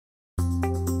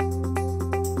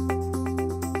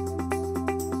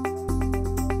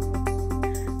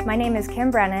My name is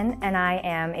Kim Brennan, and I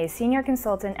am a senior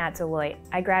consultant at Deloitte.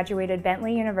 I graduated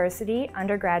Bentley University,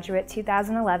 undergraduate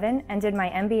 2011, and did my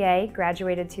MBA,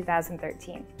 graduated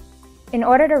 2013. In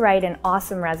order to write an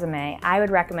awesome resume, I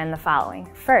would recommend the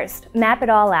following. First, map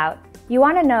it all out. You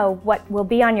want to know what will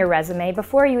be on your resume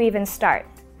before you even start.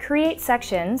 Create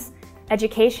sections,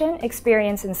 education,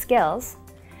 experience, and skills,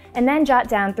 and then jot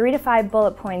down 3 to 5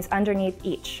 bullet points underneath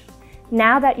each.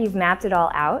 Now that you've mapped it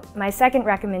all out, my second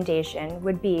recommendation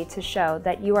would be to show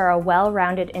that you are a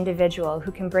well-rounded individual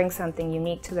who can bring something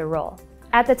unique to the role.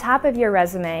 At the top of your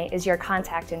resume is your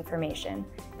contact information.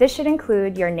 This should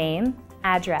include your name,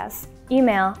 address,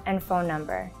 email, and phone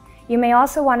number. You may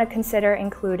also want to consider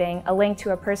including a link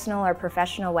to a personal or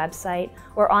professional website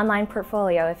or online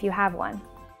portfolio if you have one.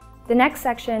 The next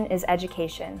section is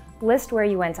education. List where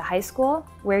you went to high school,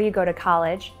 where you go to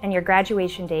college, and your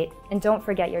graduation date, and don't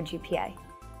forget your GPA.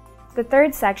 The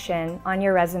third section on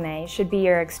your resume should be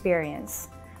your experience.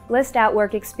 List out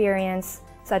work experience,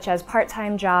 such as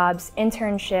part-time jobs,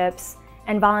 internships,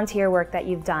 and volunteer work that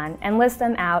you've done, and list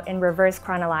them out in reverse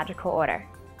chronological order.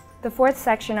 The fourth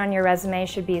section on your resume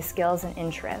should be skills and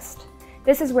interest.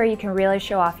 This is where you can really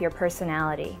show off your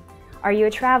personality. Are you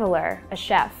a traveler, a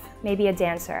chef, maybe a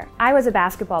dancer? I was a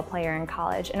basketball player in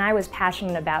college, and I was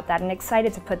passionate about that and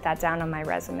excited to put that down on my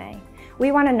resume.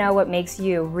 We want to know what makes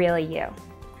you really you.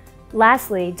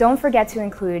 Lastly, don't forget to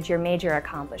include your major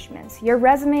accomplishments. Your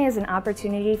resume is an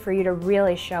opportunity for you to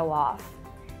really show off.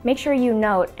 Make sure you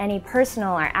note any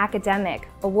personal or academic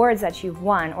awards that you've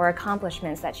won or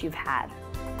accomplishments that you've had.